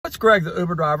Greg, the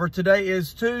Uber driver. Today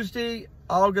is Tuesday,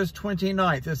 August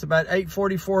 29th. It's about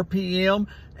 8:44 p.m.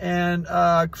 And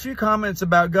a few comments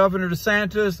about Governor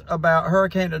DeSantis, about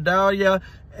Hurricane Idaila,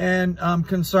 and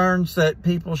concerns that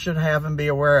people should have and be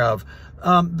aware of.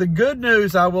 The good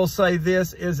news, I will say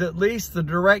this, is at least the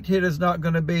direct hit is not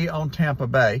going to be on Tampa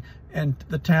Bay and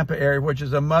the Tampa area, which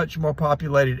is a much more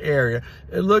populated area.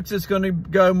 It looks it's going to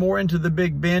go more into the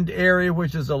Big Bend area,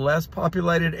 which is a less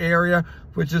populated area,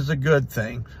 which is a good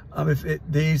thing if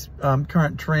these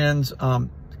current trends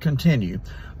continue.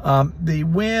 The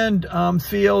wind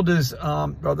field is,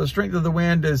 or the strength of the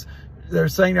wind is, they're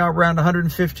saying now around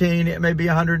 115, it may be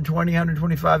 120,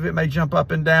 125, it may jump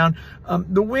up and down.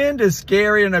 The wind is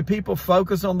scary, and people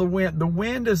focus on the wind. The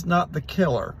wind is not the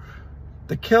killer.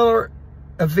 The killer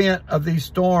event of these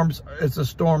storms is a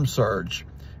storm surge.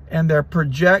 And they're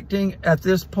projecting at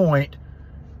this point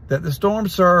that the storm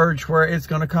surge, where it's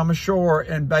going to come ashore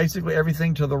and basically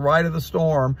everything to the right of the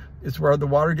storm is where the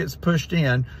water gets pushed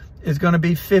in, is going to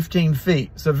be 15 feet.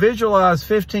 So visualize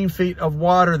 15 feet of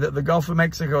water that the Gulf of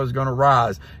Mexico is going to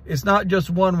rise. It's not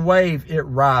just one wave, it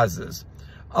rises.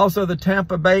 Also, the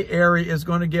Tampa Bay area is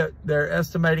going to get, they're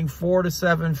estimating 4 to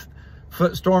 7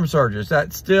 foot storm surges.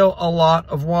 That's still a lot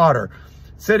of water.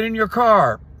 Sit in your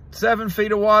car. 7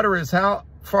 feet of water is how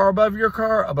far above your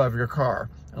car? Above your car,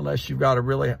 unless you've got a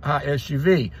really high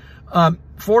SUV.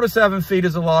 4 to 7 feet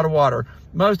is a lot of water.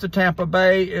 Most of Tampa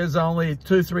Bay is only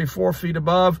 2, 3, 4 feet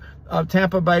above.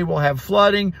 Tampa Bay will have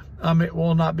flooding. It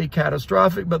will not be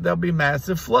catastrophic, but there'll be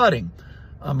massive flooding.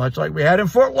 Much like we had in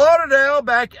Fort Lauderdale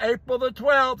back April the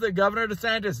 12th, that Governor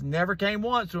DeSantis never came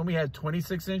once when we had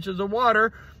 26 inches of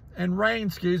water and rain,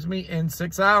 in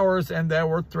 6 hours, and there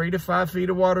were 3 to 5 feet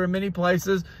of water in many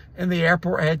places, and the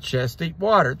airport had chest-deep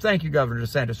water. Thank you, Governor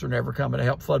DeSantis, for never coming to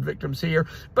help flood victims here.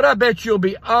 But I bet you'll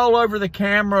be all over the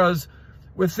cameras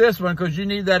with this one, because you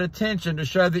need that attention to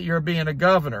show that you're being a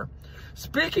governor.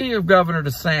 Speaking of Governor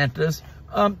DeSantis,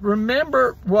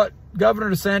 remember what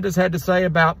Governor DeSantis had to say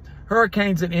about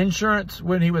hurricanes and insurance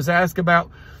when he was asked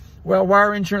about, well, why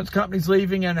are insurance companies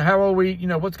leaving, and how are we,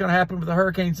 what's going to happen with the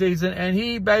hurricane season? And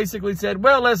he basically said,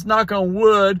 well, let's knock on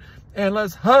wood and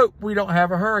let's hope we don't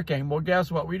have a hurricane. Well,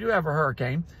 guess what? We do have a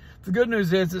hurricane. The good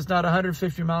news is it's not a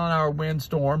 150-mile-an-hour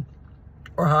windstorm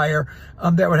or higher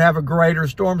that would have a greater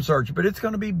storm surge, but it's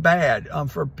going to be bad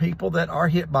for people that are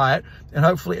hit by it, and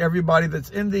hopefully everybody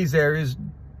that's in these areas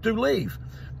do leave.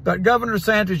 But Governor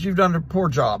DeSantis, you've done a poor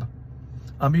job.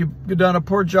 You've done a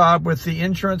poor job with the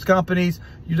insurance companies.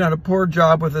 You've done a poor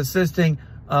job with assisting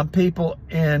people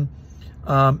in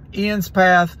Ian's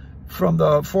path from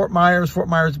the Fort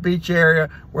Myers Beach area,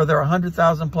 where there are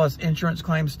 100,000 plus insurance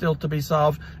claims still to be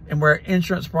solved, and where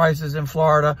insurance prices in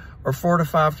Florida are 4 to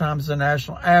 5 times the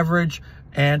national average,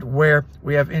 and where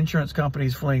we have insurance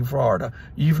companies fleeing Florida.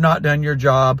 You've not done your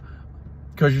job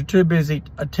because you're too busy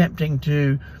attempting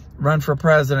to run for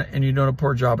president, and you're doing a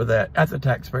poor job of that at the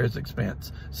taxpayer's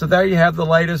expense. So there you have the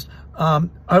latest.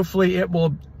 Hopefully it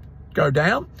will go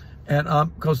down, and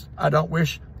because I don't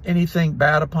wish anything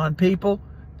bad upon people,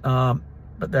 but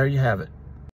there you have it.